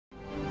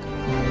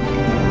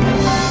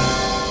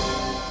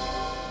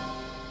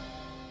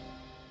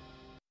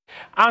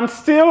And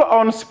still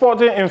on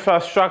sporting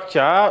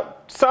infrastructure,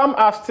 some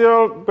are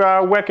still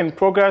work in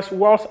progress,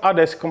 whilst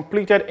others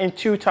completed in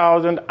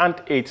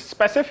 2008.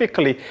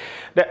 Specifically,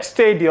 the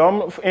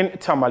stadium in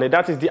Tamale,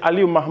 that is the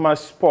Aliu Muhammad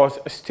Sports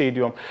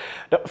Stadium.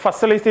 The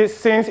facility,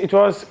 since it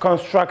was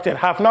constructed,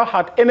 have not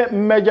had any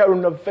major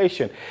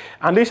renovation,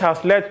 and this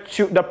has led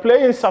to the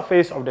playing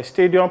surface of the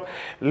stadium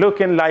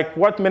looking like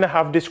what many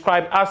have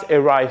described as a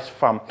rice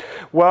farm.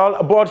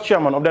 Well, board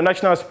chairman of the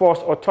National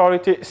Sports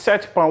Authority,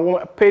 Seth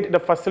Panwum, paid the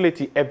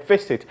facility a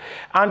visit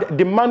and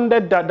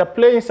demanded that the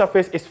playing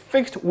surface is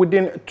fixed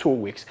within 2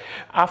 weeks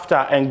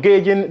after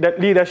engaging the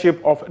leadership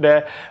of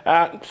the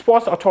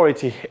Sports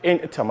Authority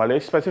in Tamale,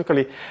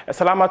 specifically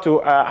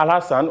Salamatu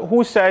Al-Hassan,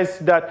 who says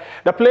that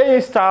the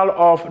playing style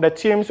of the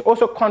teams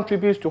also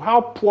contributes to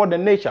how poor the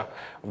nature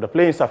of the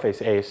playing surface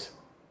is.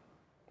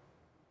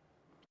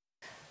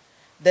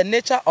 The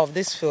nature of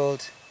this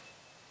field,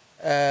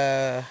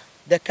 the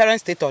current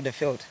state of the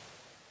field,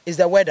 is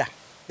the weather.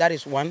 That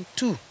is one.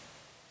 Two,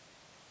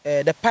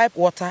 the pipe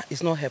water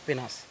is not helping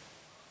us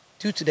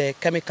due to the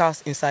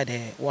chemicals inside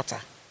the water.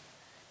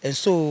 And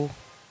so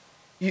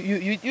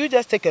you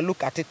just take a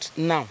look at it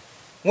now.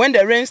 When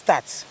the rain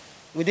starts,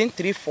 within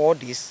 3-4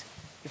 days,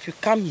 if you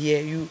come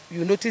here,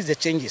 you notice the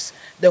changes.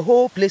 The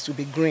whole place will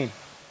be green.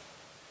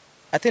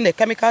 I think the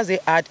chemicals they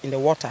add in the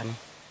water,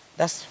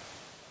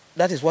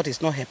 that is what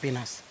is not helping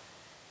us.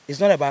 It's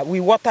not about, we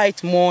water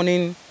it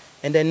morning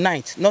and then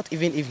night, not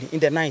even evening, in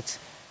the night,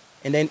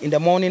 and then in the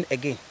morning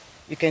again.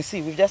 You can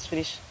see we've just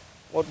finished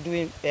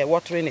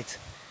watering it.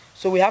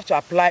 So we have to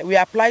apply, we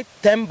applied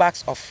 10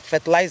 bags of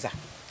fertilizer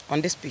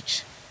on this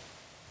pitch.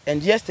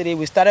 And yesterday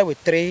we started with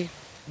 3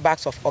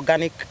 bags of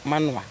organic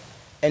manure,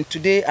 and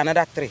today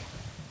another 3.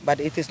 But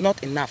it is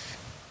not enough.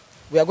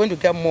 We are going to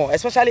get more,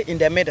 especially in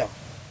the middle.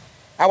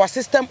 Our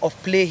system of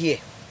play here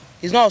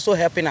is not also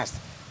helping us.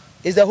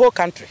 It's the whole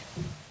country,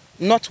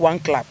 not one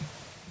club.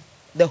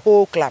 The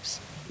whole clubs.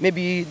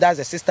 Maybe that's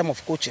a system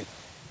of coaching.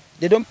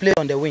 They don't play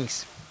on the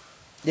wings.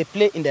 They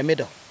play in the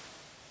middle.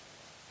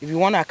 If you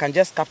want, I can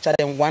just capture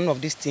them one of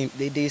these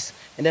days,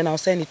 and then I'll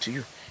send it to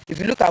you. If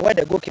you look at where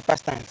the goalkeeper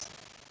stands,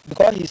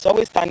 because he's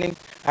always standing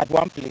at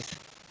one place.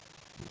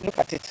 Look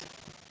at it.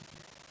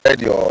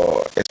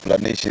 Your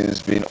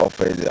explanations being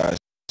offered as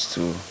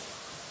to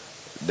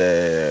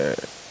the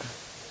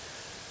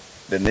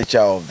nature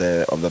of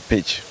the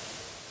pitch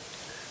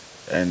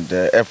and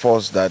the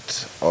efforts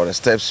that, or the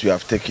steps you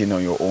have taken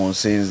on your own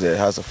since the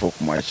House of Folk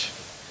match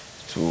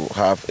to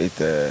have it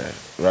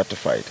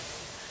ratified.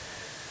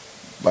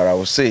 But I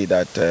would say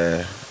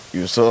that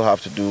you still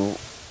have to do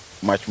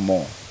much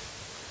more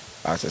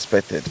as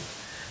expected.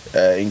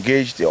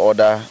 Engage the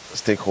other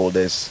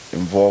stakeholders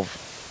involved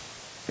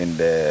in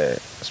the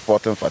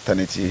sporting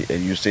fraternity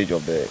and usage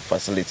of the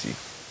facility,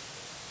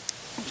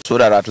 so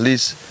that at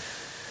least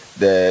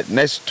the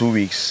next 2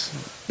 weeks,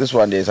 this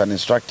one is an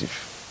instructive,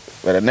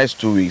 but the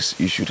next 2 weeks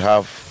you should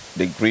have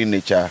the green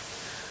nature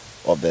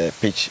of the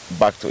pitch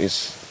back to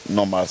its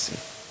normalcy,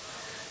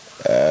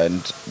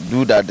 and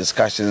do that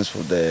discussions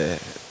with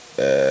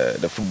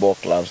the football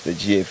clubs, the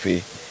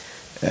GFA,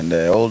 and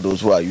all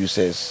those who are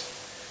users.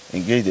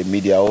 Engage the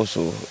media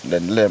also,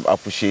 then let them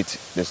appreciate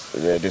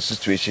the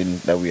situation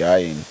that we are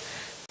in.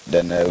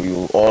 Then we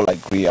will all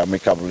agree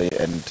amicably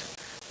and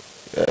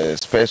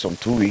spare some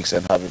 2 weeks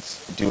and have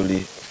it duly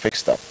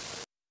fixed up.